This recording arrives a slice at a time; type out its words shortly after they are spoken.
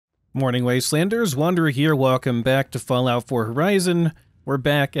Morning, Wastelanders. Wanderer here. Welcome back to Fallout 4 Horizon. We're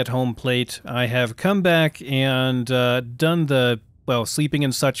back at home plate. I have come back and done the, well, sleeping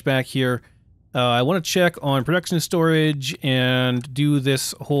and such back here. I want to check on production storage and do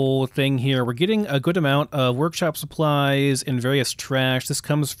this whole thing here. We're getting a good amount of workshop supplies and various trash. This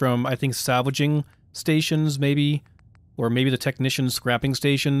comes from, I think, salvaging stations, maybe, or maybe the technician scrapping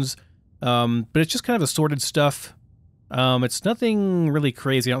stations. But it's just kind of assorted stuff. It's nothing really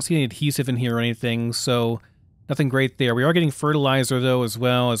crazy. I don't see any adhesive in here or anything, so nothing great there. We are getting fertilizer, though, as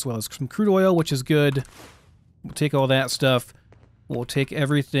well as some crude oil, which is good. We'll take all that stuff. We'll take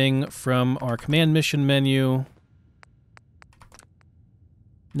everything from our command mission menu.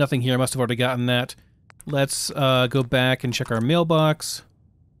 Nothing here. I must have already gotten that. Let's go back and check our mailbox.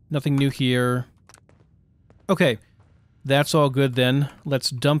 Nothing new here. Okay, that's all good then. Let's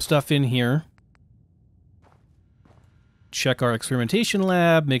dump stuff in here. Check our experimentation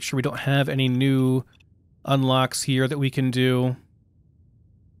lab, make sure we don't have any new unlocks here that we can do.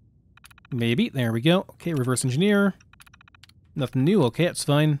 Maybe. There we go. Okay, reverse engineer. Nothing new. Okay, that's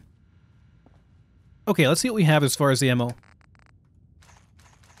fine. Okay, let's see what we have as far as the ammo.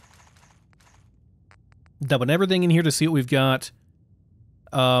 Dumping everything in here to see what we've got.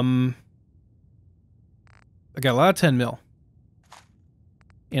 I got a lot of 10 mil.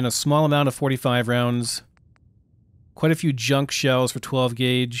 And a small amount of 45 rounds. Quite a few junk shells for 12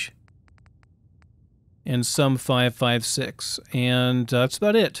 gauge. And some 5.56. And that's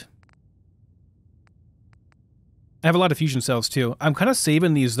about it. I have a lot of fusion cells too. I'm kind of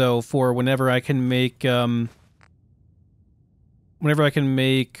saving these though for whenever I can make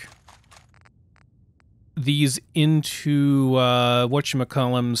these into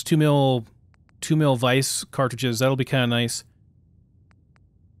whatchamacallums, 2 mil vice cartridges. That'll be kind of nice.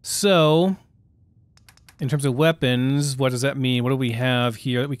 So, in terms of weapons, what does that mean? What do we have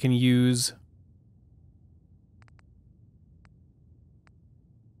here that we can use?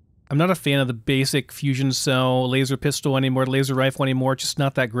 I'm not a fan of the basic fusion cell laser pistol anymore, laser rifle anymore. Just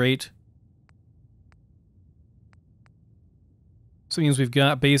not that great. So it means we've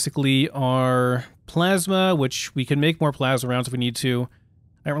got basically our plasma, which we can make more plasma rounds if we need to.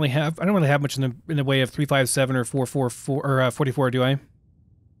 I don't really have much in the way of 357 or 444 or 44, do I?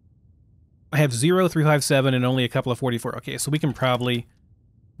 I have 0, 357, and only a couple of 44. Okay, so we can probably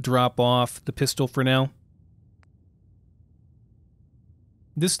drop off the pistol for now.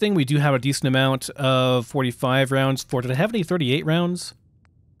 This thing, we do have a decent amount of 45 rounds for. Did I have any 38 rounds?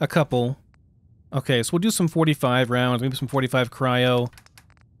 A couple. Okay, so we'll do some 45 rounds, maybe some 45 cryo.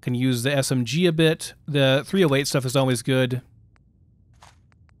 Can use the SMG a bit. The 308 stuff is always good.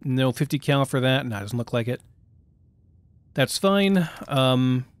 No 50 cal for that? No, it doesn't look like it. That's fine.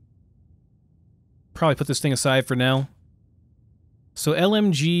 Probably put this thing aside for now. So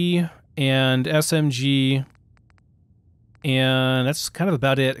LMG and SMG, and that's kind of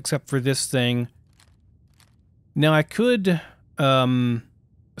about it, except for this thing. Now I could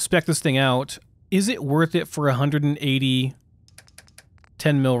spec this thing out. Is it worth it for 180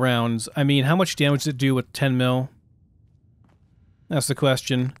 10 mil rounds? I mean, how much damage does it do with 10 mil? That's the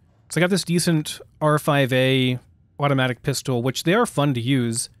question. So I got this decent R5A automatic pistol, which they are fun to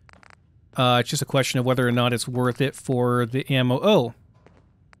use. It's just a question of whether or not it's worth it for the ammo. Oh,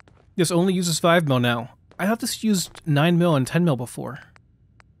 this only uses 5 mil now. I thought this used 9 mil and 10 mil before.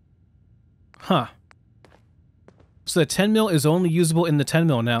 Huh. So the 10 mil is only usable in the 10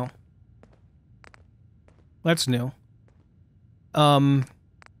 mil now. That's new. It's only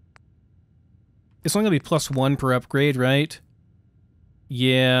going to be +1 per upgrade, right?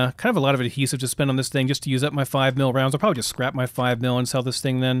 Yeah, kind of a lot of adhesive to spend on this thing just to use up my 5 mil rounds. I'll probably just scrap my 5 mil and sell this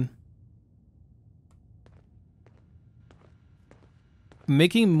thing then.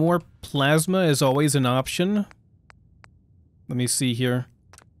 Making more plasma is always an option. Let me see here.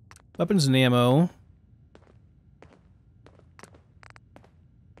 Weapons and ammo.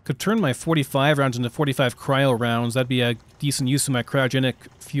 Could turn my 45 rounds into 45 cryo rounds. That'd be a decent use of my cryogenic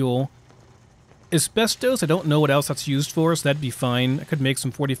fuel. Asbestos, I don't know what else that's used for, so that'd be fine. I could make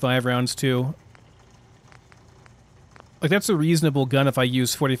some 45 rounds too. Like, that's a reasonable gun if I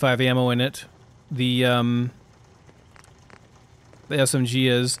use 45 ammo in it. The SMG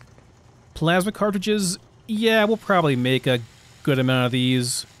is. Plasma cartridges, yeah, we'll probably make a good amount of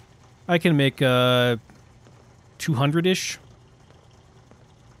these. I can make 200-ish.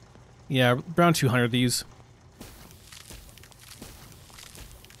 Yeah, around 200 of these.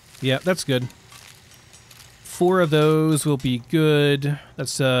 Yeah, that's good. 4 of those will be good.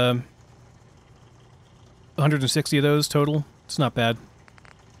 That's 160 of those total. It's not bad.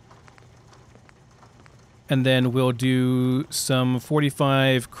 And then we'll do some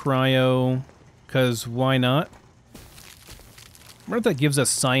 45 cryo, because why not? I wonder if that gives us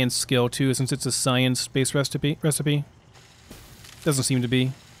science skill too, since it's a science-based recipe. Doesn't seem to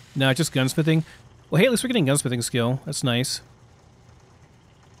be. No, it's just gunsmithing. Well, hey, at least we're getting gunsmithing skill. That's nice.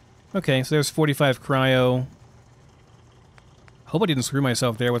 Okay, so there's 45 cryo. Hope I didn't screw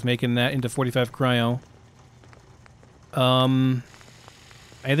myself there with making that into 45 cryo.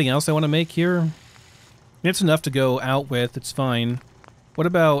 Anything else I want to make here? It's enough to go out with. It's fine. What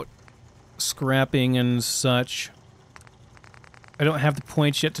about scrapping and such? I don't have the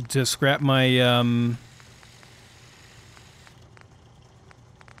points yet to scrap my,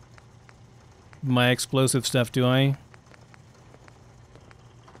 my explosive stuff, do I?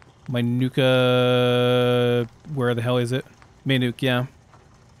 My nuka... Where the hell is it? Nuke, yeah.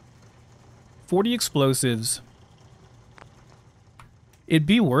 40 explosives. It'd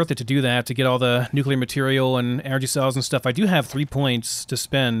be worth it to do that, to get all the nuclear material and energy cells and stuff. I do have 3 points to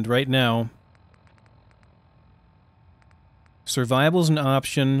spend right now. Survival's an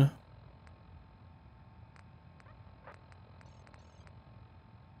option.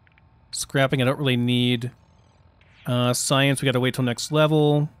 Scrapping I don't really need. Science we gotta wait till next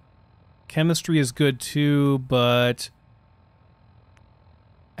level. Chemistry is good too, but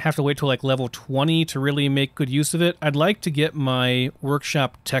I have to wait till like level 20 to really make good use of it. I'd like to get my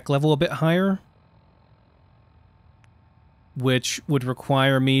workshop tech level a bit higher, which would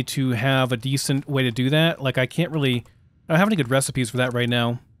require me to have a decent way to do that. Like I don't have any good recipes for that right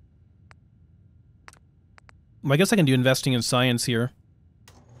now. I guess I can do investing in science here.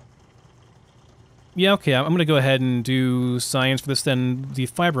 Yeah, okay, I'm going to go ahead and do science for this then. The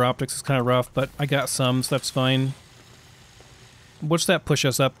fiber optics is kind of rough, but I got some, so that's fine. What's that push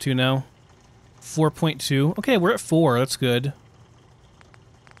us up to now? 4.2. Okay, we're at 4. That's good.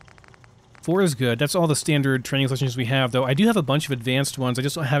 4 is good. That's all the standard training sessions we have, though. I do have a bunch of advanced ones. I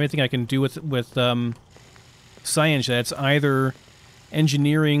just don't have anything I can do with science yet. It's either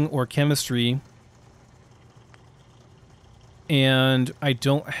engineering or chemistry. And I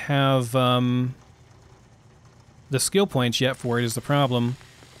don't have the skill points yet for it is the problem.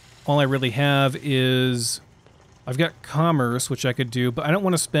 All I really have is... I've got commerce, which I could do, but I don't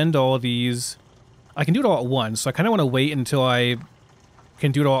want to spend all of these. I can do it all at once, so I kind of want to wait until I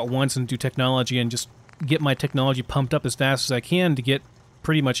can do it all at once and do technology and just get my technology pumped up as fast as I can to get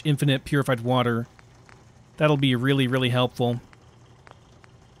pretty much infinite purified water. That'll be really, really helpful.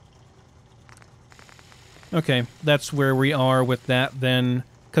 Okay, that's where we are with that then,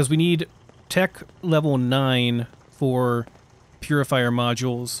 because we need tech level 9 for purifier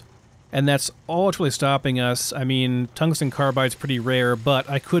modules. And that's all that's really stopping us. I mean, tungsten carbide's pretty rare, but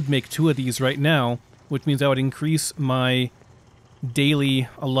I could make 2 of these right now, which means I would increase my daily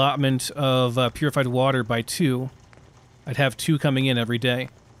allotment of purified water by 2. I'd have 2 coming in every day.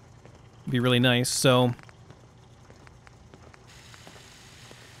 It'd be really nice, so...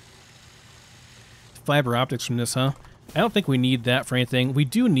 Fiber optics from this, huh? I don't think we need that for anything. We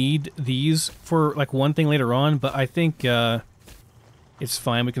do need these for, like, one thing later on, but I think, it's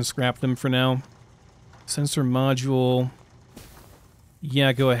fine, we can scrap them for now. Sensor module.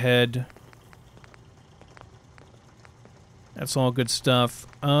 Yeah, go ahead. That's all good stuff.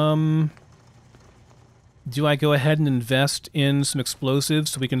 Do I go ahead and invest in some explosives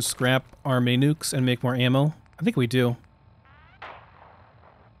so we can scrap our nukes and make more ammo? I think we do.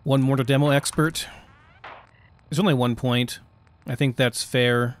 1 mortar demo expert. There's only 1 point. I think that's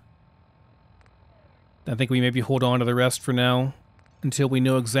fair. I think we maybe hold on to the rest for now, until we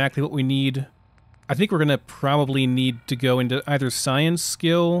know exactly what we need. I think we're going to probably need to go into either science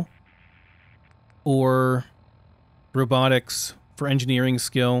skill or robotics for engineering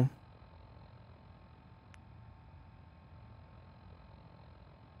skill.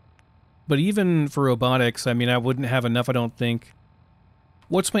 But even for robotics, I mean, I wouldn't have enough, I don't think.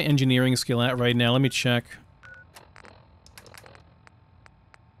 What's my engineering skill at right now? Let me check.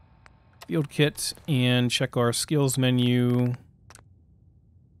 Field kit and check our skills menu.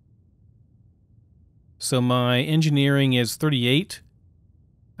 So my engineering is 38.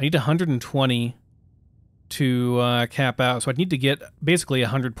 I need 120 to cap out. So I'd need to get basically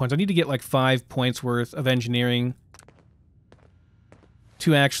 100 points. I need to get like 5 points worth of engineering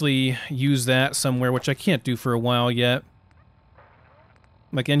to actually use that somewhere, which I can't do for a while yet.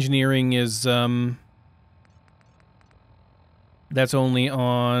 Like engineering is, that's only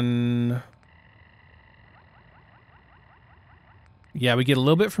on... Yeah, we get a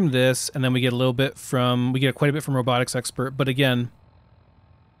little bit from this, and then we get a little bit from... We get quite a bit from Robotics Expert, but again,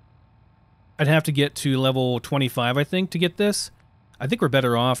 I'd have to get to level 25, I think, to get this. I think we're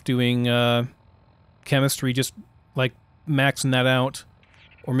better off doing chemistry, just like maxing that out.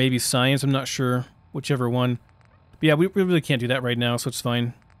 Or maybe science, I'm not sure. Whichever one. But yeah, we really can't do that right now, so it's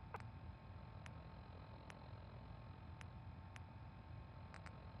fine.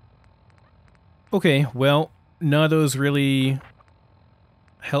 Okay, well, none of those really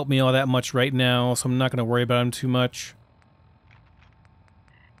help me all that much right now, so I'm not going to worry about them too much.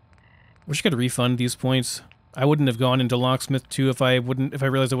 Wish I could refund these points. I wouldn't have gone into locksmith 2 if I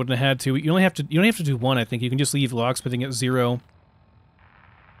realized I wouldn't have had to. You don't have to do 1, I think. You can just leave locksmithing at 0.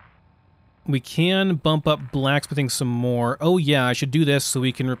 We can bump up blacksmithing some more. Oh yeah, I should do this so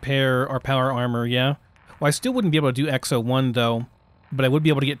we can repair our power armor, yeah? Well, I still wouldn't be able to do XO1 though, but I would be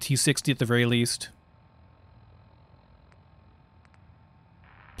able to get T60 at the very least.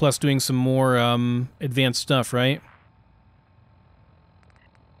 Plus doing some more advanced stuff, right?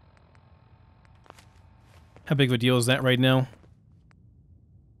 How big of a deal is that right now?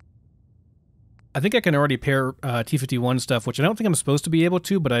 I think I can already pair T51 stuff, which I don't think I'm supposed to be able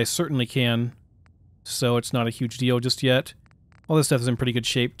to, but I certainly can. So it's not a huge deal just yet. All this stuff is in pretty good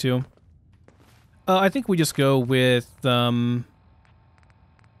shape, too. I think we just go with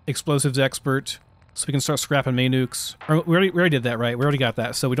Explosives Expert, so we can start scrapping May nukes. Or we already did that, right? We already got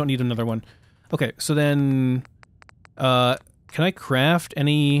that, so we don't need another one. Okay, so then... can I craft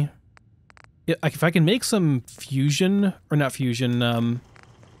any... If I can make some fusion... Or not fusion,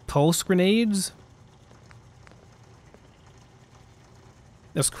 pulse grenades...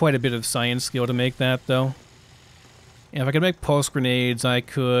 That's quite a bit of science skill to make that, though. And if I could make pulse grenades, I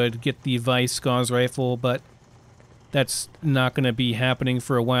could get the Vice Gauze rifle, but that's not going to be happening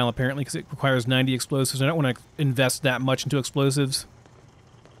for a while, apparently, because it requires 90 explosives. I don't want to invest that much into explosives.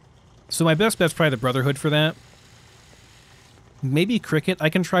 So my best bet's probably the Brotherhood for that. Maybe Cricket. I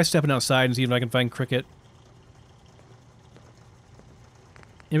can try stepping outside and see if I can find Cricket.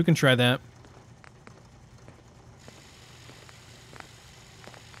 Yeah, we can try that.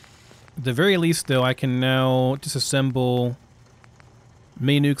 At the very least, though, I can now disassemble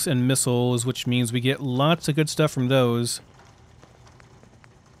May nukes and missiles, which means we get lots of good stuff from those.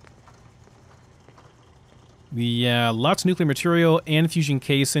 Yeah, lots of nuclear material and fusion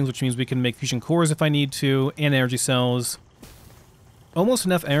casings, which means we can make fusion cores if I need to, and energy cells. Almost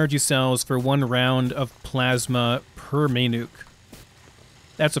enough energy cells for 1 round of plasma per May nuke.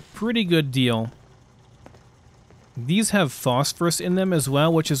 That's a pretty good deal. These have phosphorus in them as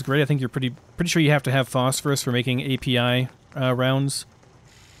well, which is great. I think you're pretty sure you have to have phosphorus for making API rounds.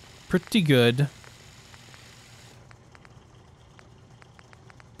 Pretty good.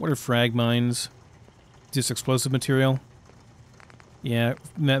 What are frag mines? Just explosive material? Yeah,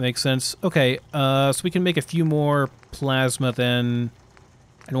 that makes sense. Okay, so we can make a few more plasma then,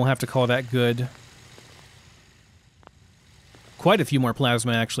 and we'll have to call that good. Quite a few more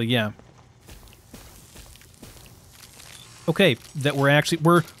plasma, actually, yeah. Okay, that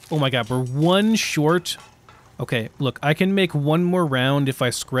we're, oh my god, we're 1 short. Okay, look, I can make 1 more round if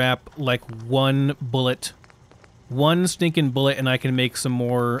I scrap, like, 1 bullet. 1 stinking bullet, and I can make some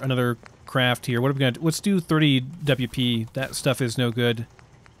more, another craft here. What are we gonna do? Let's do 30 WP. That stuff is no good.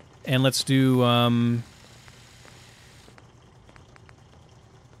 And let's do, I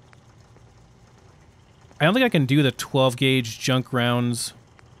don't think I can do the 12 gauge junk rounds.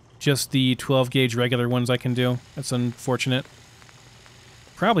 Just the 12 gauge regular ones I can do. That's unfortunate.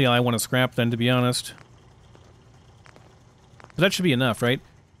 Probably all I want to scrap then, to be honest. But that should be enough, right?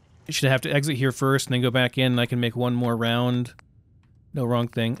 I should have to exit here first and then go back in and I can make 1 more round. No, wrong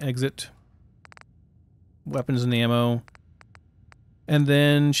thing. Exit. Weapons and ammo. And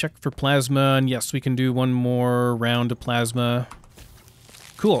then check for plasma, and yes, we can do 1 more round of plasma.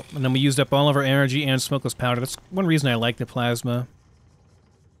 Cool. And then we used up all of our energy and smokeless powder. That's one reason I like the plasma.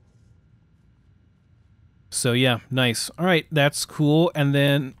 So yeah, nice. Alright, that's cool. And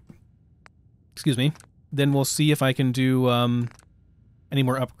then, excuse me, then we'll see if I can do any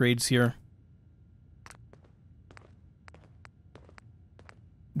more upgrades here.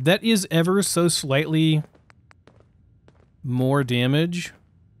 That is ever so slightly more damage.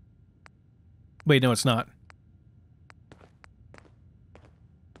 Wait, no, it's not.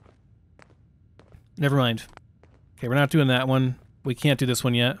 Never mind. Okay, we're not doing that one. We can't do this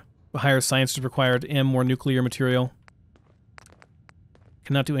one yet. Higher science is required and more nuclear material.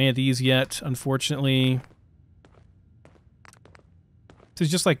 Cannot do any of these yet, unfortunately. This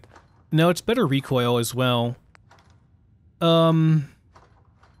is just like... No, it's better recoil as well.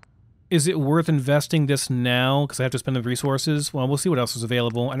 Is it worth investing this now? Because I have to spend the resources? Well, we'll see what else is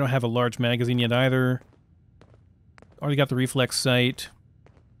available. I don't have a large magazine yet either. Already got the reflex sight.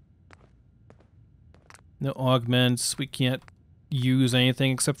 No augments. We can't use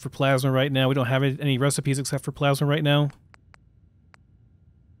anything except for plasma right now. We don't have any recipes except for plasma right now.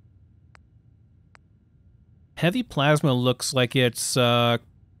 Heavy plasma looks like it's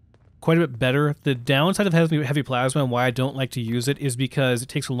quite a bit better. The downside of heavy plasma and why I don't like to use it is because it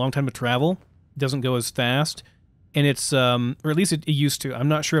takes a long time to travel. It doesn't go as fast. And it's, or at least it used to. I'm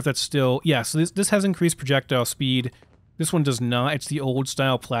not sure if that's still... Yeah, so this has increased projectile speed. This one does not. It's the old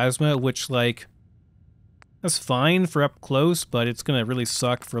style plasma, which, like... That's fine for up close, but it's going to really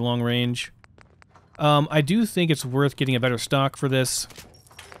suck for long range. I do think it's worth getting a better stock for this.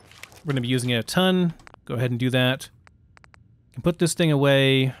 We're going to be using it a ton. Go ahead and do that. Can put this thing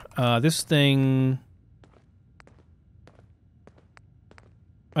away. This thing...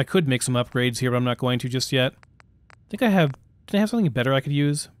 I could make some upgrades here, but I'm not going to just yet. I think I have... Did I have something better I could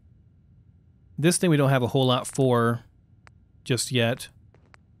use? This thing we don't have a whole lot for just yet.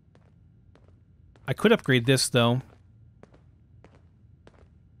 I could upgrade this, though.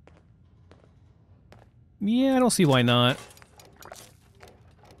 Yeah, I don't see why not.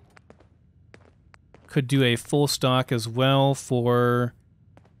 Could do a full stock as well for...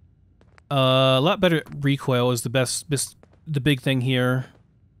 a lot better recoil is the big thing here.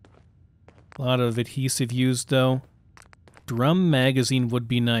 A lot of adhesive used, though. Drum magazine would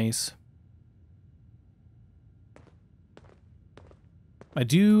be nice. I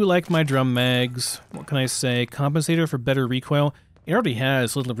do like my drum mags. What can I say? Compensator for better recoil. It already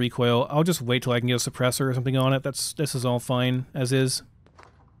has little recoil. I'll just wait till I can get a suppressor or something on it. This is all fine, as is.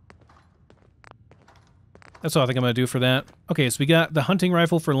 That's all I think I'm going to do for that. Okay, so we got the hunting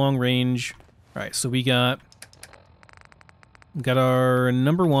rifle for long range. Alright, so we got our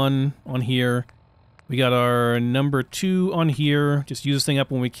number 1 on here. We got our number 2 on here. Just use this thing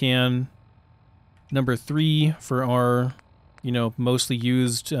up when we can. Number 3 for our... you know, mostly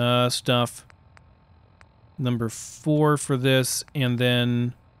used stuff. Number 4 for this, and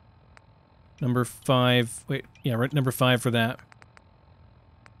then number 5. Wait, yeah, right, number 5 for that.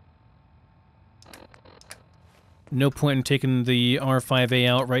 No point in taking the R5A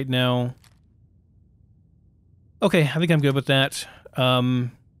out right now. Okay, I think I'm good with that.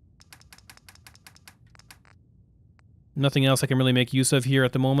 Nothing else I can really make use of here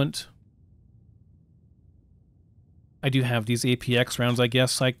at the moment. I do have these APX rounds. I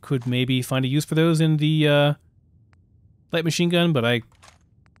guess I could maybe find a use for those in the light machine gun, but I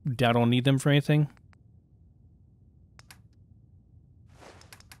doubt I'll need them for anything.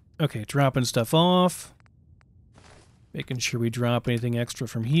 Okay, dropping stuff off. Making sure we drop anything extra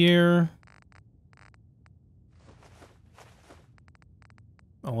from here.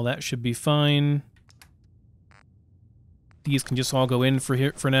 All that should be fine. These can just all go in for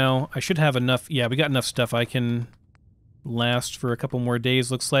here for now. I should have enough. Yeah, we got enough stuff I can last for a couple more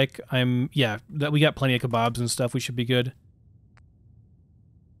days, looks like. Yeah, that we got plenty of kebabs and stuff. We should be good.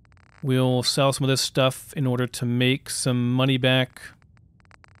 We'll sell some of this stuff in order to make some money back.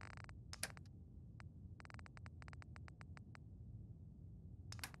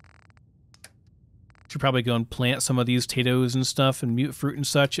 Should probably go and plant some of these potatoes and stuff and mute fruit and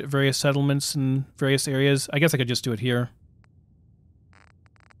such at various settlements and various areas. I guess I could just do it here.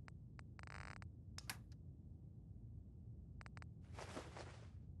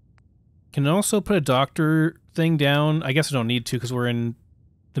 Can also put a doctor thing down. I guess I don't need to because we're in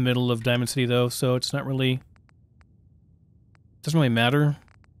the middle of Diamond City though, so it's not really... doesn't really matter.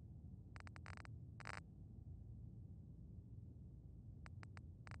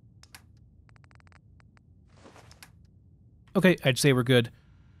 Okay, I'd say we're good.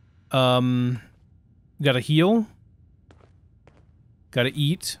 Gotta heal. Gotta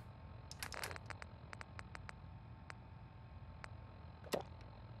eat.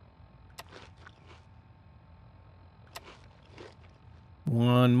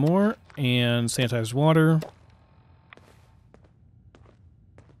 One more, and sanitized water.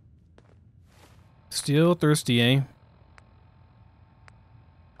 Still thirsty, eh?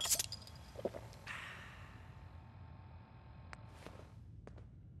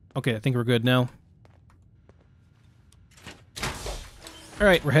 Okay, I think we're good now.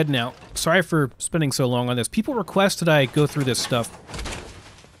 Alright, we're heading out. Sorry for spending so long on this. People requested I go through this stuff.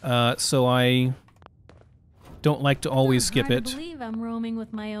 So I don't like to always skip it. I believe I'm roaming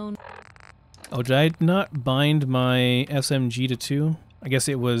with my own... Oh, did I not bind my SMG to 2? I guess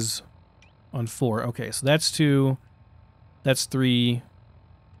it was on 4. Okay, so that's 2. That's 3.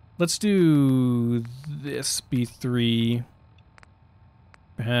 Let's do this be 3.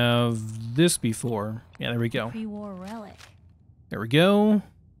 Have this be 4. Yeah, there we go. Pre-war relic. There we go.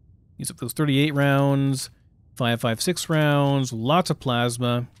 Use up those 38 rounds. 5.56 rounds. Lots of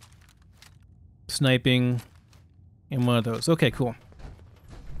plasma. Sniping. in one of those. Okay, cool.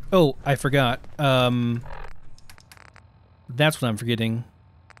 Oh, I forgot. That's what I'm forgetting.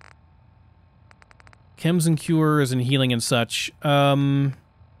 Chems and cures and healing and such. We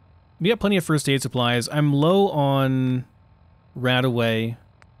got plenty of first aid supplies. I'm low on Radaway.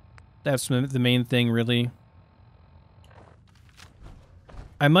 That's the main thing, really.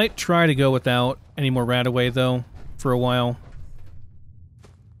 I might try to go without any more Radaway, though, for a while.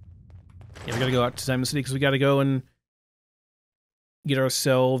 Yeah, we gotta go out to Diamond City because we gotta go and get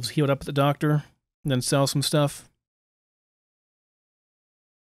ourselves healed up at the doctor and then sell some stuff.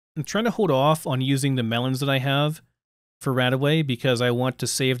 I'm trying to hold off on using the melons that I have for Radaway because I want to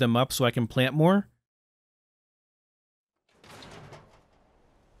save them up so I can plant more.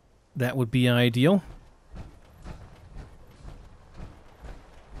 That would be ideal.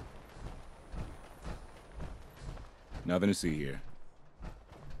 Nothing to see here.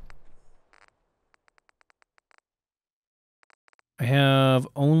 I have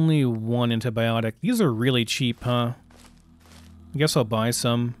only one antibiotic. These are really cheap, huh? I guess I'll buy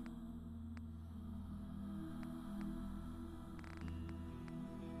some.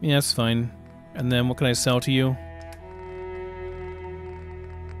 Yeah, that's fine. And then what can I sell to you?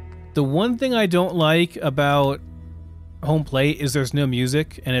 The one thing I don't like about home plate is there's no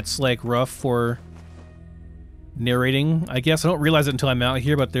music, and it's like rough for narrating. I guess I don't realize it until I'm out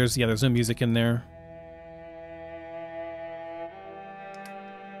here, but there's no music in there.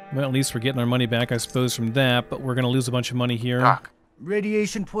 Well, at least we're getting our money back, I suppose, from that, but we're gonna lose a bunch of money here. Doc.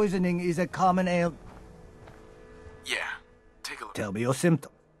 Radiation poisoning is a common ail. Yeah. Take a look. Tell me your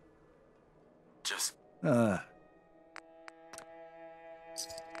symptom. Just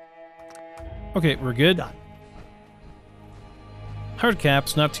Okay, we're good. Done. Hard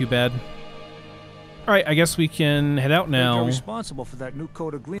caps, not too bad. Alright, I guess we can head out now. You're responsible for that new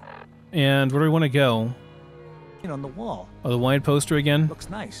coat of gleam And where do we want to go? on the wall. Oh, the wide poster again? Looks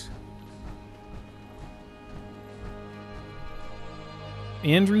nice.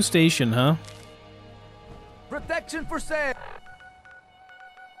 Andrew Station, huh? Protection for sale.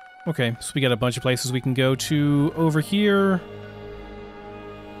 Okay, so we got a bunch of places we can go to over here.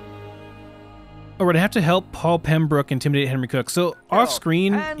 Oh, we're gonna have to help Paul Pembroke intimidate Henry Cook. So off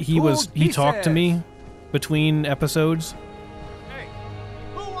screen, he talked to me between episodes. Hey,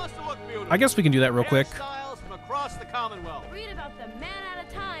 who wants to look beautiful? I guess we can do that real quick. Hairstyles from across the Commonwealth. Read about the man at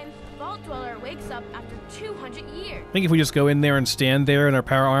a time. Vault Dweller wakes up after 200 years. I think if we just go in there and stand there in our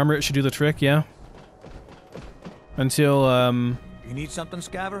power armor, it should do the trick, yeah? Until, You need something,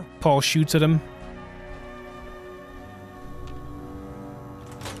 Scaver? Paul shoots at him.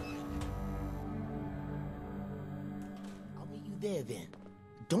 I'll meet you there then.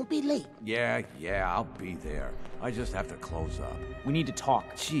 Don't be late. Yeah, I'll be there. I just have to close up. We need to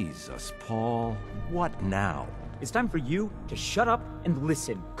talk. Jesus, Paul. What now? It's time for you to shut up and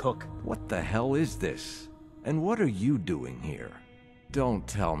listen, Cook. What the hell is this? And what are you doing here? Don't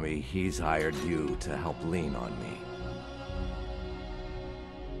tell me he's hired you to help lean on me.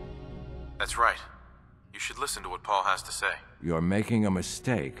 That's right. You should listen to what Paul has to say. You're making a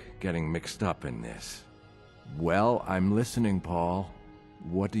mistake getting mixed up in this. Well, I'm listening, Paul.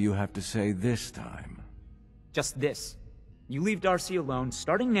 What do you have to say this time? Just this. You leave Darcy alone,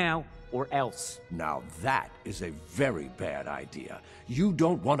 starting now, or else. Now that is a very bad idea. You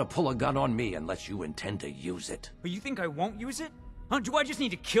don't want to pull a gun on me unless you intend to use it. But you think I won't use it? Huh, do I just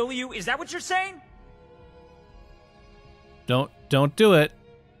need to kill you? Is that what you're saying? Don't do it.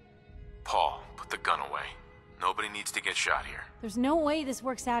 Paul, put the gun away. Nobody needs to get shot here. There's no way this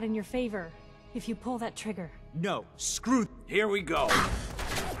works out in your favor if you pull that trigger. No, screw. Here we go.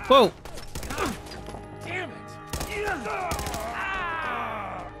 Whoa! Damn it!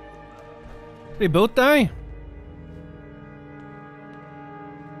 They both die?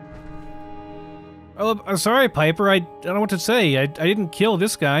 Oh, I'm sorry, Piper. I don't know what to say. I didn't kill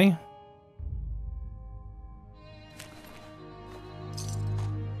this guy.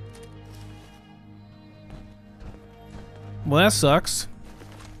 Well, that sucks.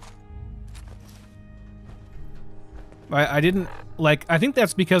 I didn't, like, I think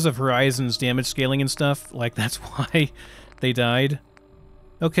that's because of Horizon's damage scaling and stuff. Like, that's why they died.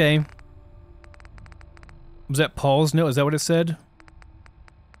 Okay. Was that Paul's note? Is that what it said?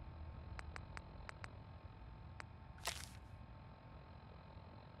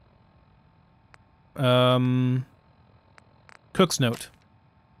 Cook's note.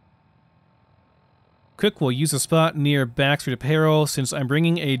 Cook will use a spot near Backstreet Apparel since I'm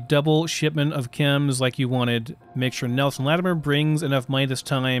bringing a double shipment of chems like you wanted. Make sure Nelson Latimer brings enough money this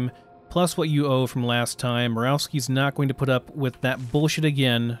time, plus what you owe from last time, or else he's not going to put up with that bullshit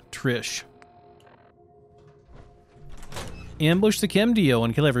again, Trish. ambush the Chem deal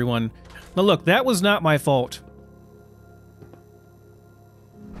and kill everyone. Now look, that was not my fault.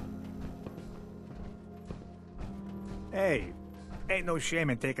 Hey, ain't no shame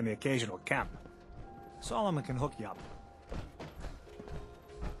in taking the occasional camp. Solomon can hook you up.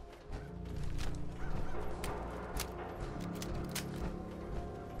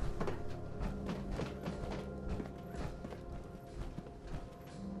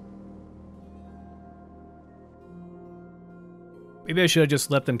 Maybe I should have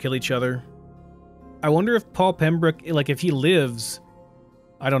just let them kill each other. I wonder if Paul Pembroke, like, if he lives,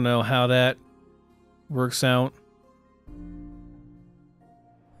 I don't know how that works out.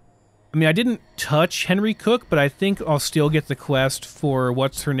 I mean, I didn't touch Henry Cook, but I think I'll still get the quest for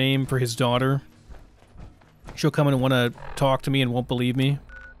what's her name for his daughter. She'll come in and want to talk to me and won't believe me.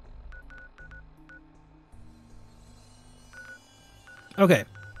 Okay.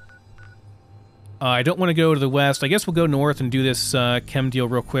 I don't want to go to the west. I guess we'll go north and do this Chem deal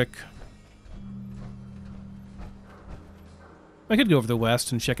real quick. I could go over the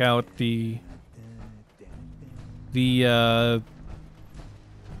west and check out the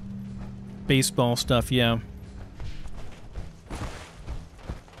baseball stuff, yeah.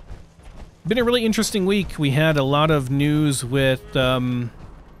 Been a really interesting week. We had a lot of news with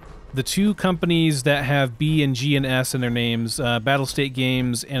the two companies that have B and G and S in their names, Battlestate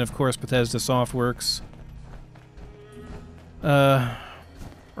Games and, of course, Bethesda Softworks.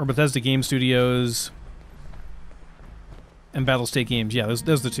 Or Bethesda Game Studios and Battlestate Games. Yeah, those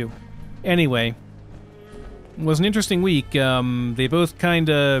are the two. Anyway, it was an interesting week. They both kind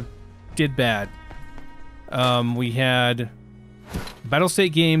of did bad. We had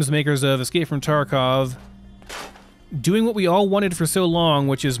Battlestate Games, makers of Escape from Tarkov, doing what we all wanted for so long,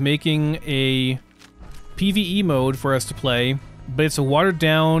 which is making a PvE mode for us to play, but it's a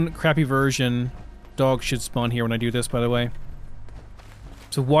watered-down, crappy version. Dogs should spawn here when I do this, by the way.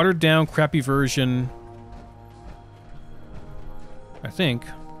 It's a watered-down, crappy version. I think.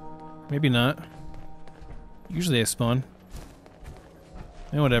 Maybe not. Usually they spawn.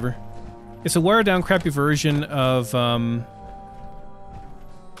 Eh, whatever. It's a watered-down, crappy version of,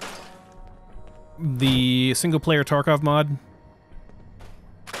 the single-player Tarkov mod,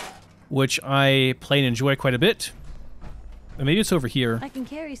 which I play and enjoy quite a bit. And maybe it's over here. I can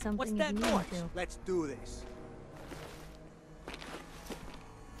carry something. What's that noise? Let's do this.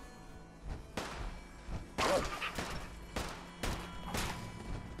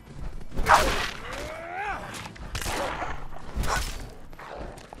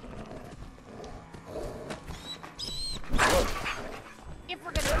 If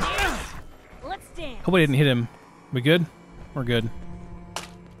we're gonna dance, let's dance. Hope I didn't hit him. We good? We're good.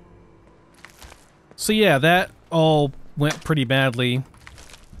 So yeah, that all went pretty badly.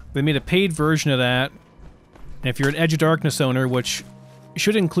 They made a paid version of that. And if you're an Edge of Darkness owner, which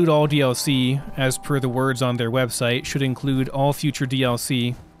should include all DLC, as per the words on their website, should include all future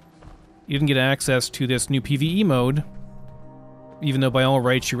DLC, you can get access to this new PvE mode, even though by all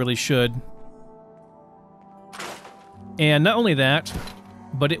rights you really should. And not only that,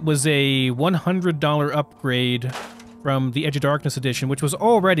 but it was a $100 upgrade from the Edge of Darkness edition, which was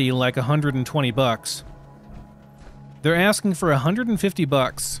already like $120. They're asking for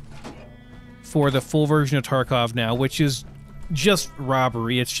 $150 for the full version of Tarkov now, which is just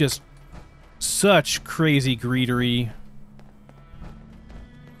robbery. It's just such crazy greedery.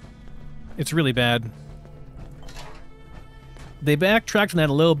 It's really bad. They backtracked on that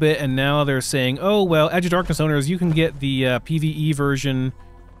a little bit, and now they're saying, oh, well, Edge of Darkness owners, you can get the PvE version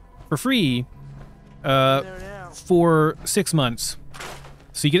for free for 6 months.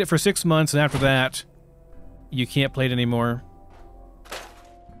 So you get it for 6 months, and after that, you can't play it anymore.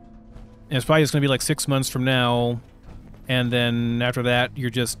 And it's probably just going to be like 6 months from now, and then after that, you're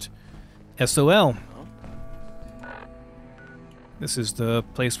just SOL. This is the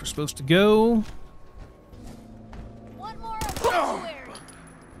place we're supposed to go. One more obituary.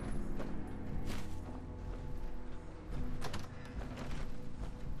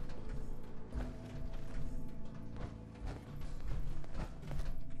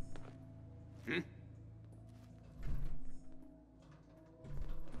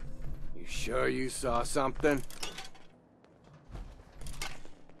 You sure you saw something?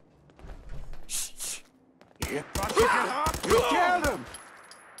 You killed him!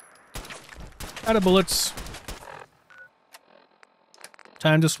 Out of bullets.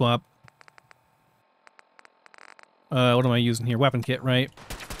 Time to swap. What am I using here? Weapon kit, right?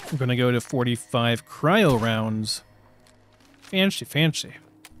 I'm gonna go to 45 cryo rounds. Fancy, fancy.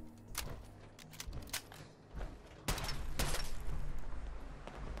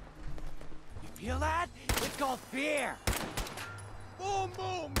 You feel that? It's called fear. Boom,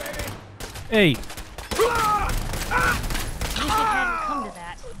 boom, baby. Hey. Wish it hadn't come to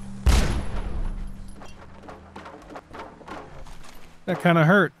that. That kind of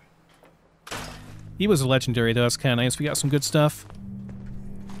hurt. He was a legendary, though. That's kind of nice. We got some good stuff.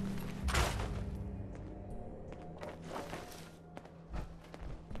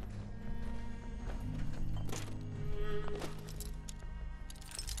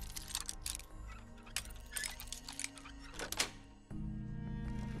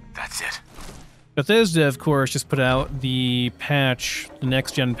 That's it. Bethesda, of course, just put out the patch, the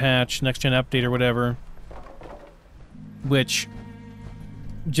next-gen patch, next-gen update or whatever, which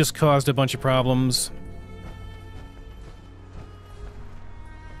just caused a bunch of problems.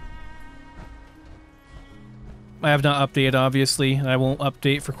 I have not updated, obviously. I won't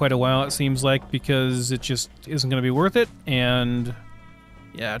update for quite a while, it seems like, because it just isn't going to be worth it, and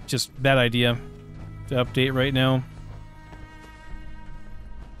yeah, just bad idea to update right now.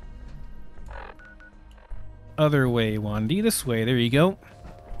 Other way, Wandy. This way. There you go.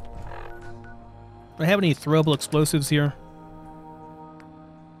 Do I have any throwable explosives here?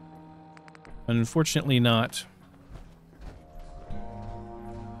 Unfortunately not.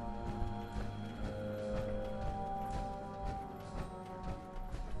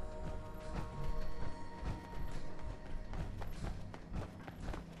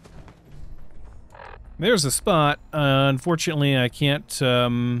 There's a spot. Unfortunately, I can't...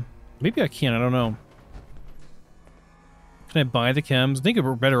 maybe I can. I don't know. Can I buy the chems? I think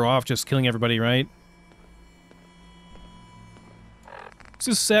we're better off just killing everybody, right? This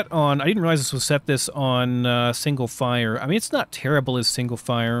is set on... I didn't realize this was set this on single fire. I mean, it's not terrible as single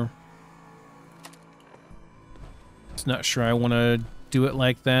fire. Just not sure I want to do it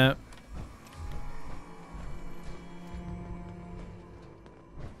like that.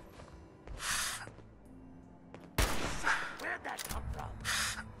 Where'd that come from?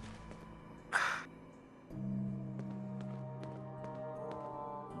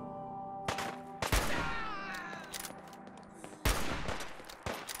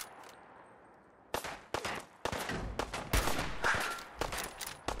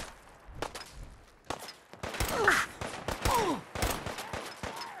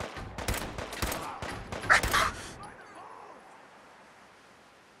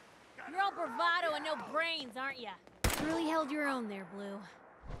 You're all bravado and no brains, aren't ya? Really held your own there, Blue.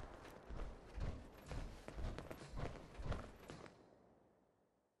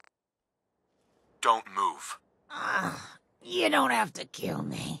 Don't move. You don't have to kill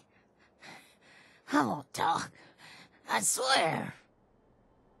me. I won't talk. I swear.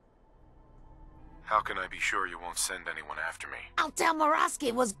 How can I be sure you won't send anyone after me? I'll tell Morosky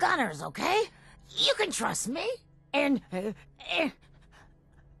it was gunners, okay? You can trust me. And,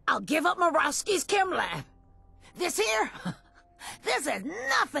 I'll give up Morosky's chem lab. This here, this is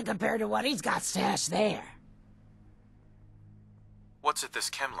nothing compared to what he's got stashed there. What's at this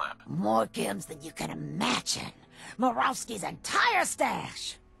chem lab? More chems than you can imagine. Morosky's entire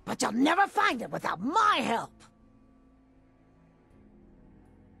stash. But you'll never find it without my help.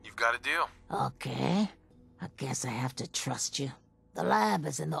 You've got a deal. Okay. I guess I have to trust you. The lab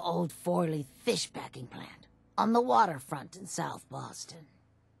is in the old Forley fish packing plant, on the waterfront in South Boston.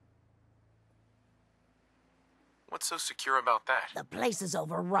 What's so secure about that? The place is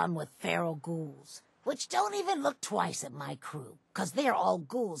overrun with feral ghouls, which don't even look twice at my crew, 'cause they're all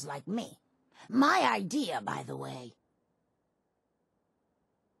ghouls like me. My idea, by the way.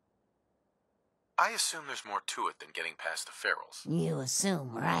 I assume there's more to it than getting past the ferals. You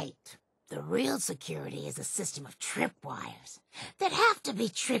assume right. The real security is a system of tripwires that have to be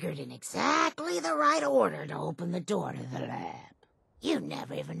triggered in exactly the right order to open the door to the lab. You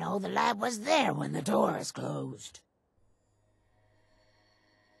never even know the lab was there when the door is closed.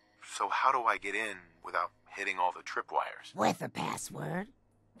 So how do I get in without hitting all the tripwires? With a password,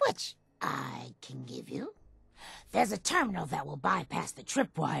 which I can give you. There's a terminal that will bypass the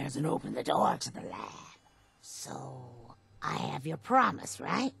tripwires and open the door to the lab. So, I have your promise,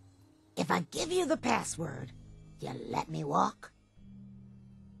 right? If I give you the password, you let me walk?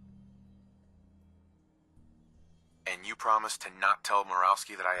 And you promised to not tell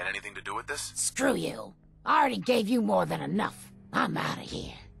Morowski that I had anything to do with this? Screw you. I already gave you more than enough. I'm out of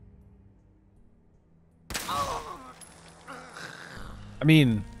here. I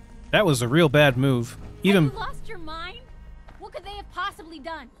mean, that was a real bad move. Even Have you lost your mind? What could they have possibly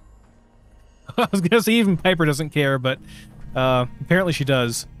done? I was gonna say even Piper doesn't care, but apparently she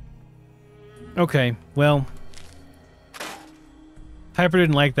does. Okay, well, Piper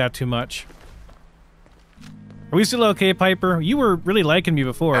didn't like that too much. Are we still okay, Piper? You were really liking me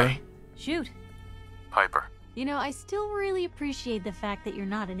before. Hey. Shoot. Piper, You know, I still really appreciate the fact that you're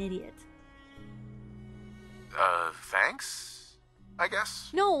not an idiot. Thanks? I guess?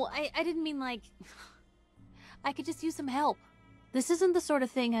 No, I didn't mean like... I could just use some help. This isn't the sort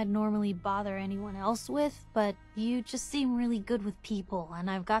of thing I'd normally bother anyone else with, but you just seem really good with people, and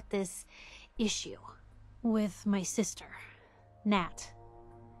I've got this issue with my sister, Nat,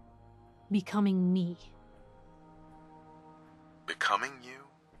 becoming me. Becoming you?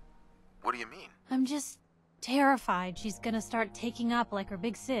 What do you mean? I'm just terrified she's gonna start taking up like her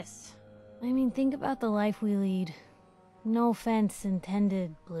big sis. I mean, think about the life we lead. No offense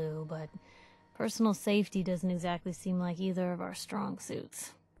intended, Blue, but personal safety doesn't exactly seem like either of our strong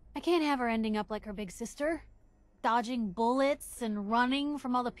suits. I can't have her ending up like her big sister, dodging bullets and running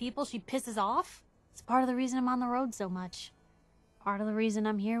from all the people she pisses off. It's part of the reason I'm on the road so much. Part of the reason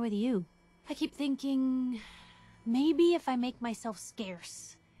I'm here with you. I keep thinking, maybe if I make myself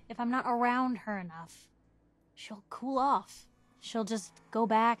scarce, if I'm not around her enough, she'll cool off. She'll just go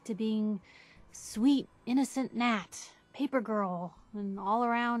back to being sweet, innocent Nat, paper girl, an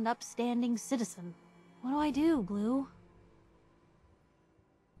all-around upstanding citizen. What do I do, Blue?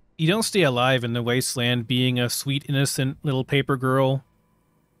 You don't stay alive in the wasteland being a sweet, innocent little paper girl.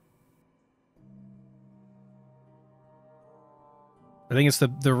 I think it's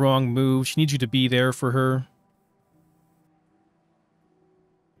the wrong move. She needs you to be there for her.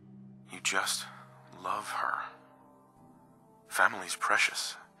 You just love her. Family's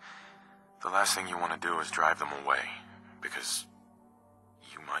precious. The last thing you want to do is drive them away, because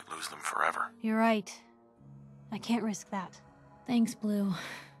you might lose them forever. You're right. I can't risk that. Thanks, Blue.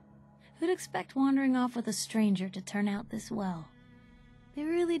 Who'd expect wandering off with a stranger to turn out this well? They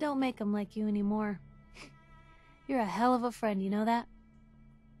really don't make them like you anymore. You're a hell of a friend, you know that?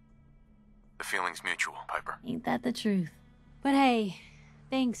 The feeling's mutual, Piper. Ain't that the truth? But hey,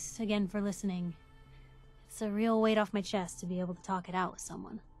 thanks again for listening. It's a real weight off my chest to be able to talk it out with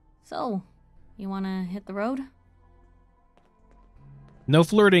someone. So, you wanna hit the road? No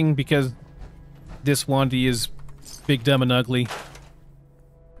flirting, because this Wandy is big, dumb, and ugly.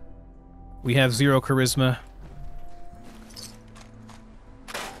 We have 0 charisma.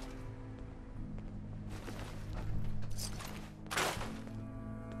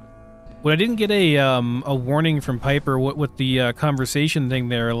 But I didn't get a warning from Piper with the conversation thing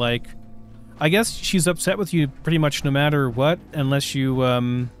there. Like, I guess she's upset with you pretty much no matter what, unless you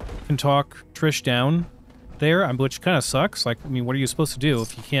can talk Trish down there, which kind of sucks. Like, I mean, what are you supposed to do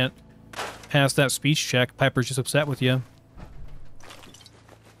if you can't pass that speech check? Piper's just upset with you.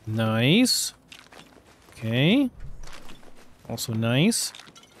 Nice. Okay. Also nice.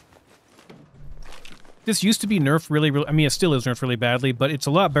 This used to be nerfed really, I mean, it still is nerfed really badly, but it's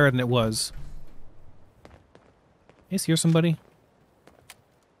a lot better than it was. Is here somebody?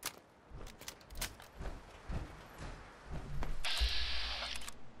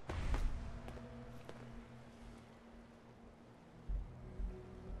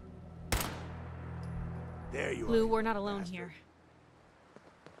 There you Blue, are. we're not alone here.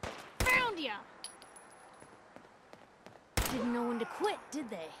 Found ya! Didn't know when to quit, did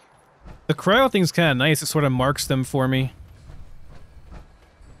they? The cryo thing's kind of nice. It sort of marks them for me.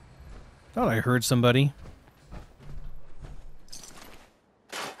 Thought I heard somebody.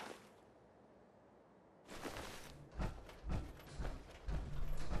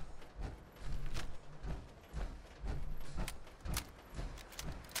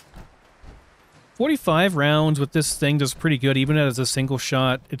 .45 rounds with this thing does pretty good. Even as a single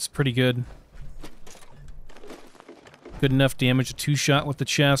shot, it's pretty good. Good enough damage, a 2-shot with the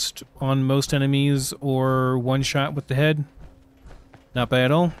chest on most enemies, or 1 shot with the head. Not bad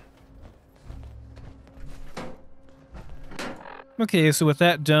at all. Okay, so with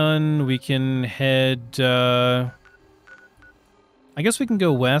that done, we can head, I guess we can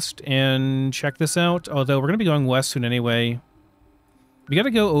go west and check this out, although we're going to be going west soon anyway. We got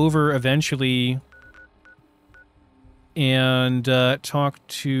to go over eventually and talk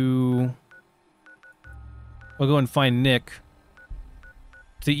to... We'll go and find Nick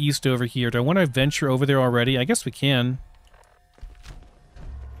to the east over here. Do I want to venture over there already? I guess we can.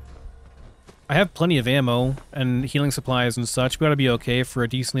 I have plenty of ammo and healing supplies and such. We ought to be okay for a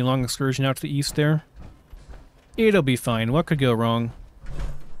decently long excursion out to the east there. It'll be fine. What could go wrong?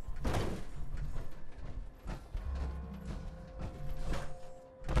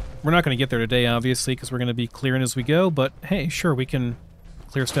 We're not going to get there today, obviously, because we're going to be clearing as we go, but hey, sure, we can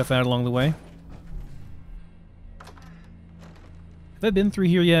clear stuff out along the way. Have I been through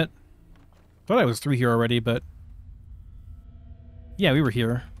here yet? Thought I was through here already, but... Yeah, we were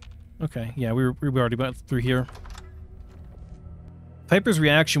here. Okay, yeah, we already went through here. Piper's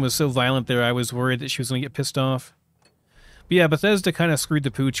reaction was so violent there, I was worried that she was going to get pissed off. But yeah, Bethesda kind of screwed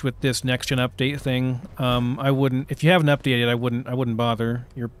the pooch with this next-gen update thing. I wouldn't... If you haven't updated, I wouldn't bother.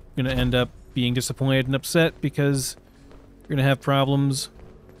 You're going to end up being disappointed and upset because you're going to have problems.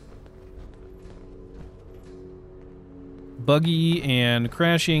 Buggy and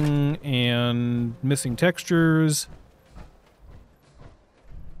crashing and missing textures.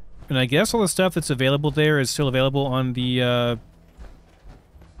 And I guess all the stuff that's available there is still available on the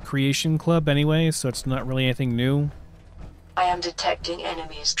Creation Club anyway, so it's not really anything new. I am detecting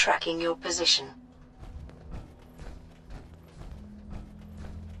enemies tracking your position.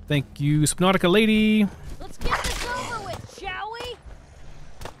 Thank you, Subnautica Lady. Let's get this over with, shall we?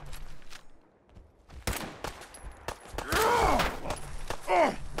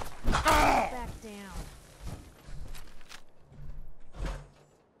 Back down.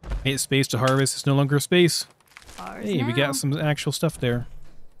 Hey, space to harvest. It's no longer space. Ours Hey, we now. got some actual stuff there.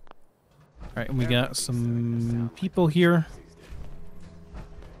 Alright, and we got some people here.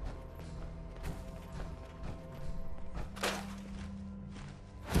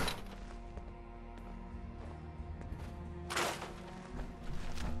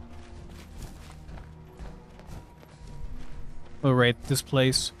 Oh, right, this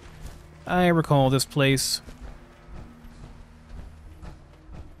place. I recall this place.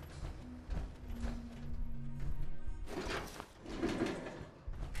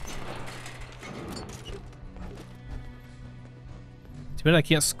 Too bad I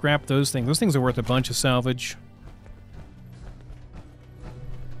can't scrap those things. Those things are worth a bunch of salvage.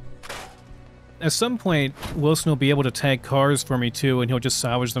 At some point, Wilson will be able to tag cars for me too, and he'll just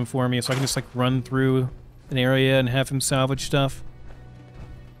salvage them for me, so I can just like run through an area and have him salvage stuff.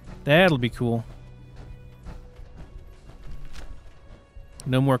 That'll be cool.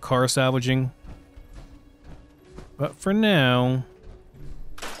 No more car salvaging. But for now,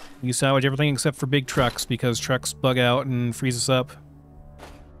 you salvage everything except for big trucks, because trucks bug out and freeze us up.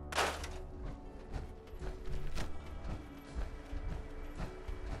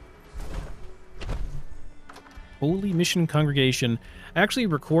 Holy Mission Congregation. I actually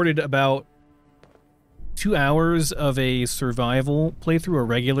recorded about 2 hours of a survival playthrough, a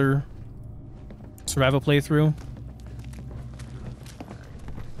regular survival playthrough.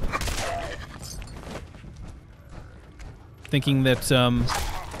 Thinking that,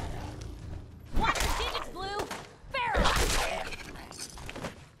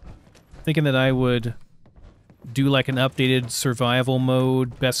 thinking that I would do like an updated survival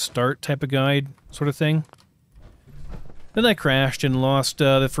mode, best start type of guide sort of thing. Then I crashed and lost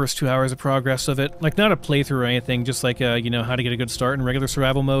the first 2 hours of progress of it. Like, not a playthrough or anything, just like, you know, how to get a good start in regular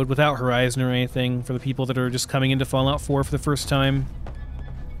survival mode without Horizon or anything for the people that are just coming into Fallout 4 for the first time.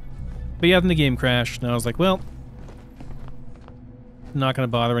 But yeah, then the game crashed, and I was like, well, I'm not going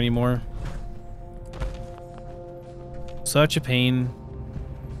to bother anymore. Such a pain.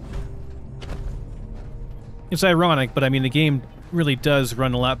 It's ironic, but I mean, the game really does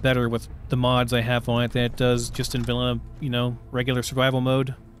run a lot better with the mods I have on it than it does just in vanilla, you know, regular survival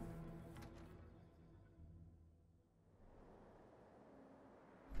mode.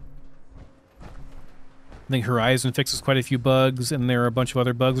 I think Horizon fixes quite a few bugs, and there are a bunch of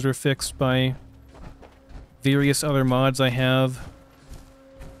other bugs that are fixed by various other mods I have.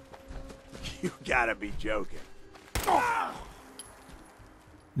 You gotta be joking.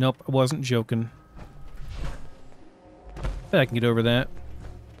 Nope, I wasn't joking. Bet I can get over that.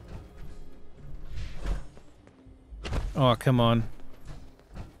 Oh, come on.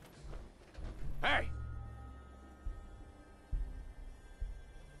 Hey!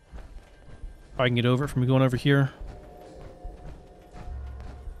 I can get over it from going over here.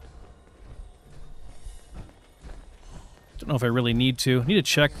 Don't know if I really need to. I need to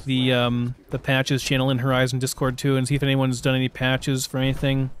check the patches channel in Horizon Discord too and see if anyone's done any patches for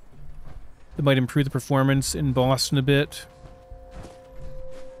anything that might improve the performance in Boston a bit.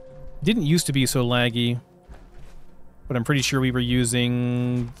 It didn't used to be so laggy, but I'm pretty sure we were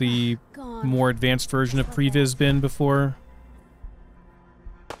using the more advanced version of Previs bin before.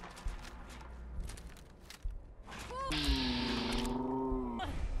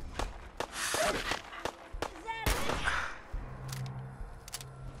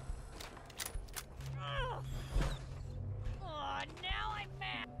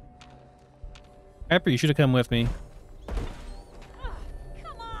 Pepper, you should have come with me.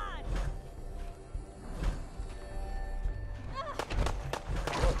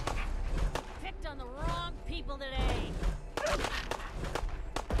 Picked on the wrong people today.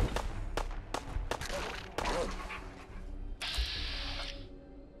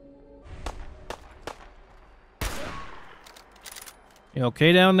 You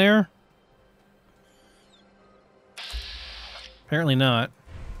okay down there? Apparently not.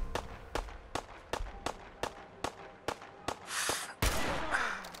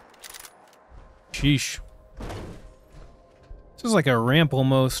 Sheesh. This is like a ramp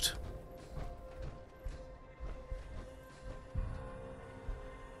almost.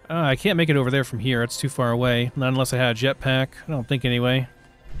 I can't make it over there from here. It's too far away. Not unless I had a jetpack. I don't think anyway.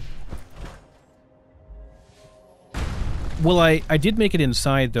 Well, I did make it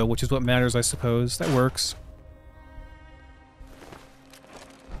inside, though, which is what matters, I suppose. That works.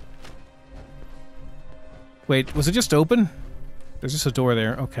 Wait, was it just open? There's just a door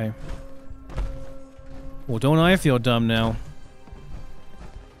there. Okay. Well, don't I feel dumb now?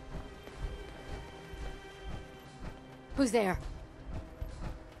 Who's there?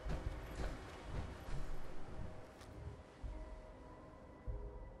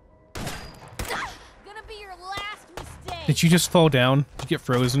 Gonna be your last mistake. Did you just fall down? Did you get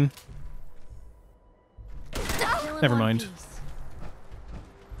frozen? Never mind.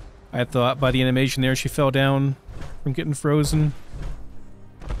 I thought by the animation there she fell down from getting frozen.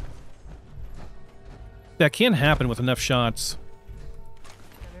 That can happen with enough shots.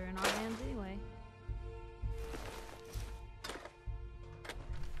 Better in our hands anyway.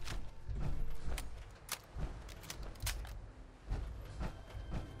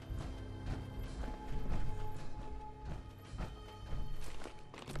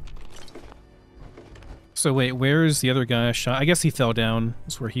 So wait, where's the other guy I shot? I guess he fell down.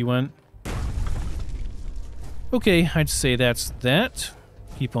 That's where he went. Okay, I'd say that's that.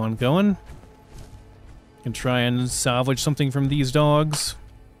 Keep on going. Can try and salvage something from these dogs.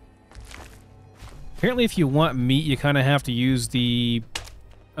 Apparently if you want meat, you kind of have to use the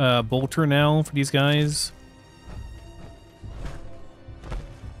bolter now for these guys.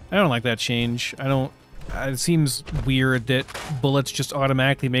 I don't like that change. I don't... It seems weird that bullets just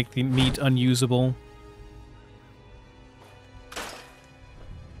automatically make the meat unusable.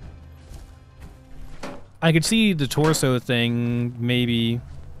 I could see the torso thing, maybe.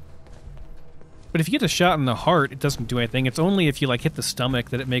 But if you get a shot in the heart, it doesn't do anything. It's only if you, like, hit the stomach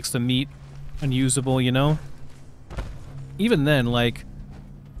that it makes the meat unusable, you know? Even then, like,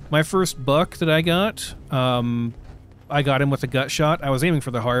 my first buck that I got him with a gut shot. I was aiming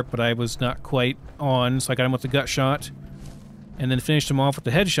for the heart, but I was not quite on, so I got him with the gut shot. And then finished him off with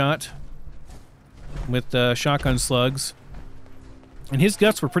the headshot with the shotgun slugs. And his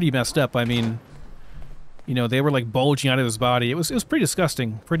guts were pretty messed up. I mean... You know, they were like bulging out of his body. It was pretty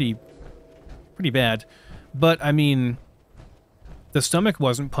disgusting, pretty bad. But I mean, the stomach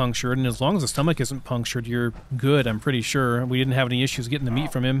wasn't punctured, and as long as the stomach isn't punctured, you're good. I'm pretty sure we didn't have any issues getting the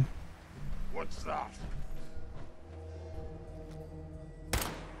meat from him. What's that?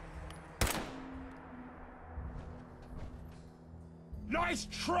 Nice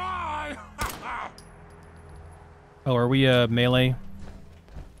try. Oh, are we melee?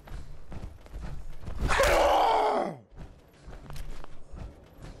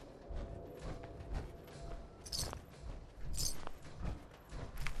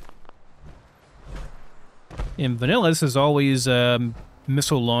 In vanilla, this is always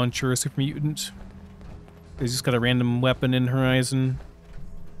missile launcher, super mutant. They just got a random weapon in Horizon.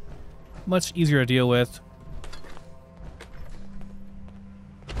 Much easier to deal with.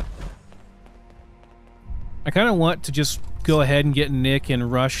 I kind of want to just go ahead and get Nick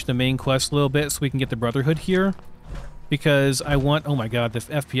and rush the main quest a little bit so we can get the Brotherhood here. Because I want... Oh my god, the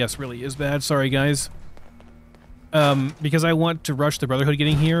FPS really is bad. Sorry, guys. Because I want to rush the Brotherhood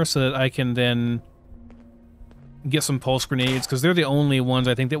getting here so that I can then... get some pulse grenades, because they're the only ones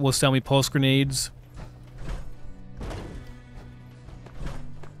I think that will sell me pulse grenades.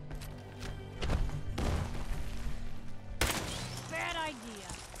 Bad idea.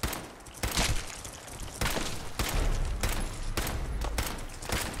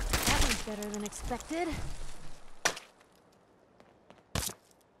 That went better than expected.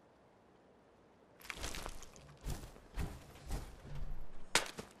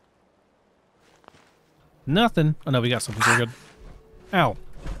 Nothing. Oh no, we got something. We're good. Ow.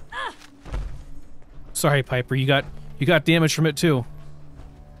 Sorry, Piper. You got damage from it too.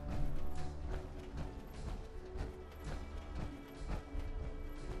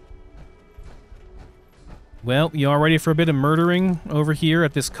 Well, you all ready for a bit of murdering over here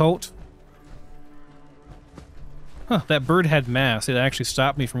at this cult? Huh, that bird had mass. It actually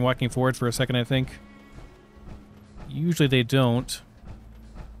stopped me from walking forward for a second, I think. Usually they don't.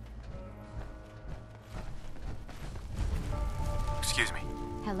 Excuse me.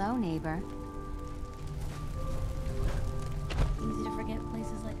 Hello, neighbor. Easy to forget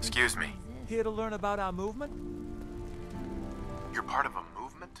places like this Excuse me. Here to learn about our movement? You're part of a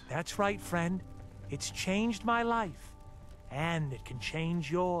movement? That's right, friend. It's changed my life. And it can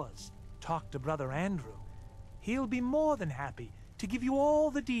change yours. Talk to Brother Andrew. He'll be more than happy to give you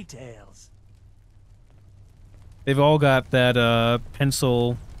all the details. They've all got that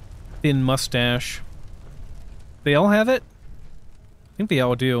pencil thin mustache. They all have it? I think they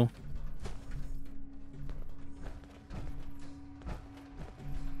all do.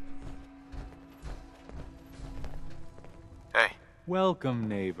 Hey. Welcome,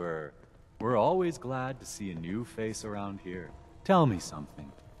 neighbor. We're always glad to see a new face around here. Tell me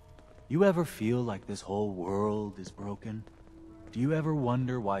something. You ever feel like this whole world is broken? Do you ever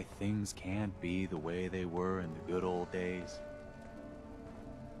wonder why things can't be the way they were in the good old days?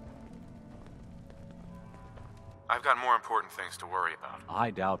 I've got more important things to worry about.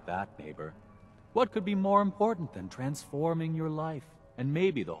 I doubt that, neighbor. What could be more important than transforming your life, and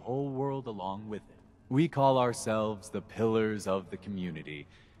maybe the whole world along with it? We call ourselves the Pillars of the Community.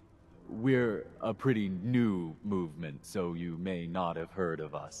 We're a pretty new movement, so you may not have heard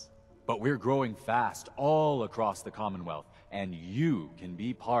of us. But we're growing fast all across the Commonwealth, and you can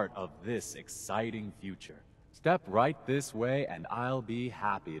be part of this exciting future. Step right this way, and I'll be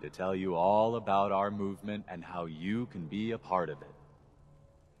happy to tell you all about our movement and how you can be a part of it.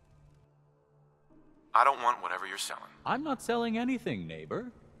 I don't want whatever you're selling. I'm not selling anything,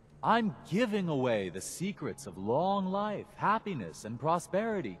 neighbor. I'm giving away the secrets of long life, happiness, and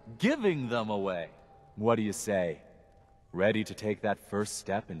prosperity. Giving them away. What do you say? Ready to take that first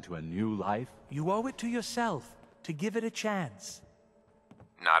step into a new life? You owe it to yourself to give it a chance.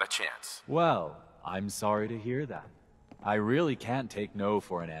 Not a chance. Well, I'm sorry to hear that. I really can't take no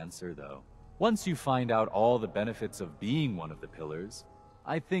for an answer, though. Once you find out all the benefits of being one of the pillars,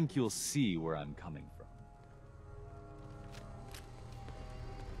 I think you'll see where I'm coming from.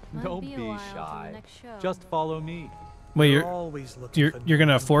 Don't be shy. Just follow me. Wait, you're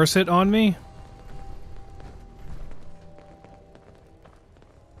gonna force it on me?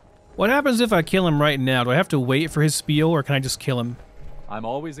 What happens if I kill him right now? Do I have to wait for his spiel, or can I just kill him? I'm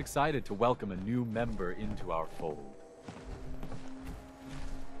always excited to welcome a new member into our fold.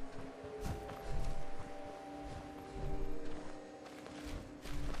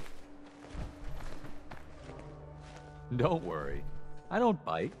 Don't worry, I don't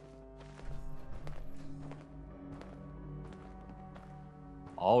bite.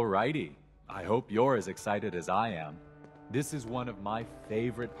 Alrighty, I hope you're as excited as I am. This is one of my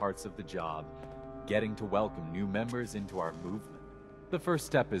favorite parts of the job, getting to welcome new members into our movement. The first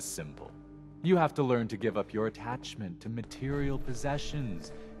step is simple. You have to learn to give up your attachment to material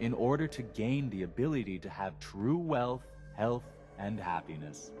possessions in order to gain the ability to have true wealth, health, and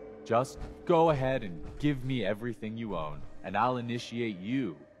happiness. Just go ahead and give me everything you own, and I'll initiate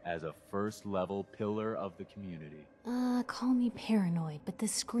you as a first-level pillar of the community. Call me paranoid, but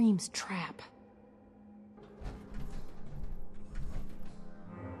this screams trap.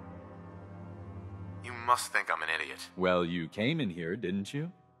 You must think I'm an idiot. Well, you came in here, didn't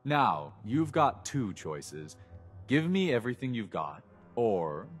you? Now, you've got two choices. Give me everything you've got,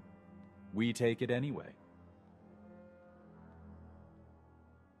 or we take it anyway.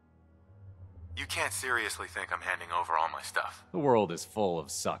 You can't seriously think I'm handing over all my stuff. The world is full of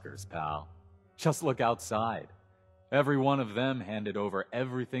suckers, pal. Just look outside. Every one of them handed over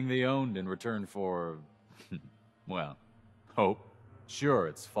everything they owned in return for, well, hope. Sure,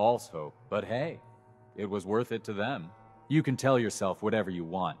 it's false hope, but hey, it was worth it to them. You can tell yourself whatever you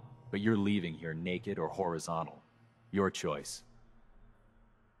want, but you're leaving here naked or horizontal. Your choice.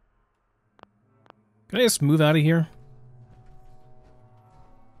 Can I just move out of here?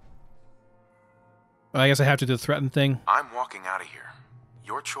 I guess I have to do the threaten thing. I'm walking out of here.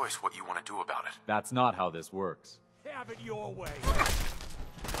 Your choice what you want to do about it. That's not how this works. Have it your way.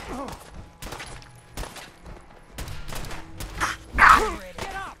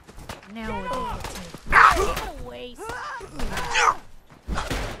 Get up! Now what a waste.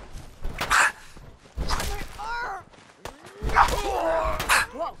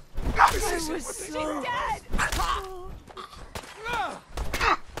 Whoa! This is so dead!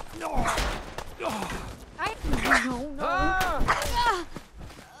 No.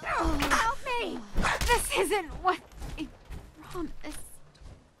 Help me! This isn't what I promised.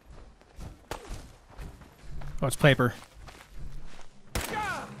 Oh, it's Piper. I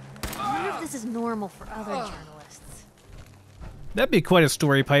wonder if this is normal for other journalists. That'd be quite a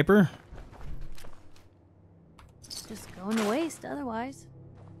story, Piper. Just going to waste otherwise.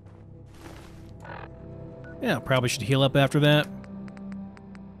 Yeah, probably should heal up after that.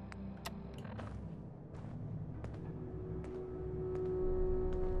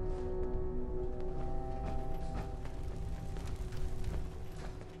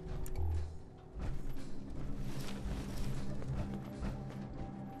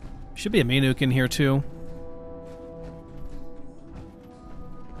 Should be a Manuke in here, too.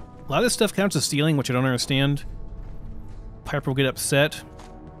 A lot of this stuff counts as stealing, which I don't understand. Piper will get upset.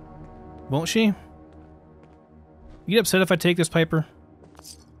 Won't she? You get upset if I take this, Piper?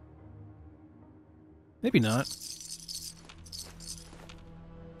 Maybe not.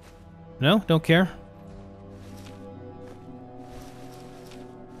 No? Don't care?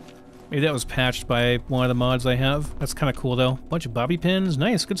 Maybe that was patched by one of the mods I have. That's kind of cool, though. Bunch of bobby pins.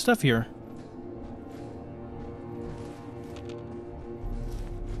 Nice, good stuff here.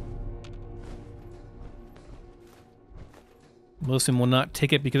 Wilson will not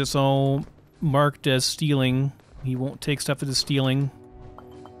take it because it's all marked as stealing. He won't take stuff that is stealing.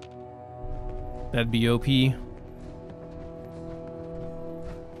 That'd be OP.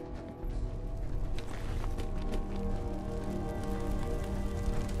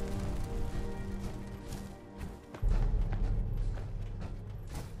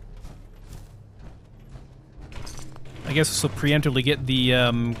 I guess this will preemptively get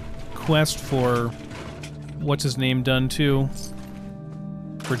the quest for what's his name done too.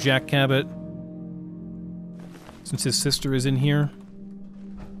 For Jack Cabot. Since his sister is in here.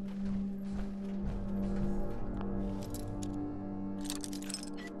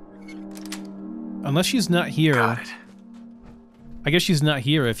 Unless she's not here. Got it. I guess she's not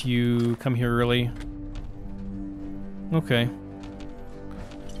here if you come here early. Okay.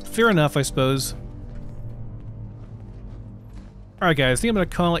 Fair enough, I suppose. Alright guys, I think I'm going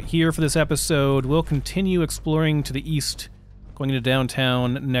to call it here for this episode. We'll continue exploring to the east, going into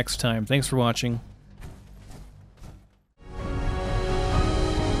downtown next time. Thanks for watching.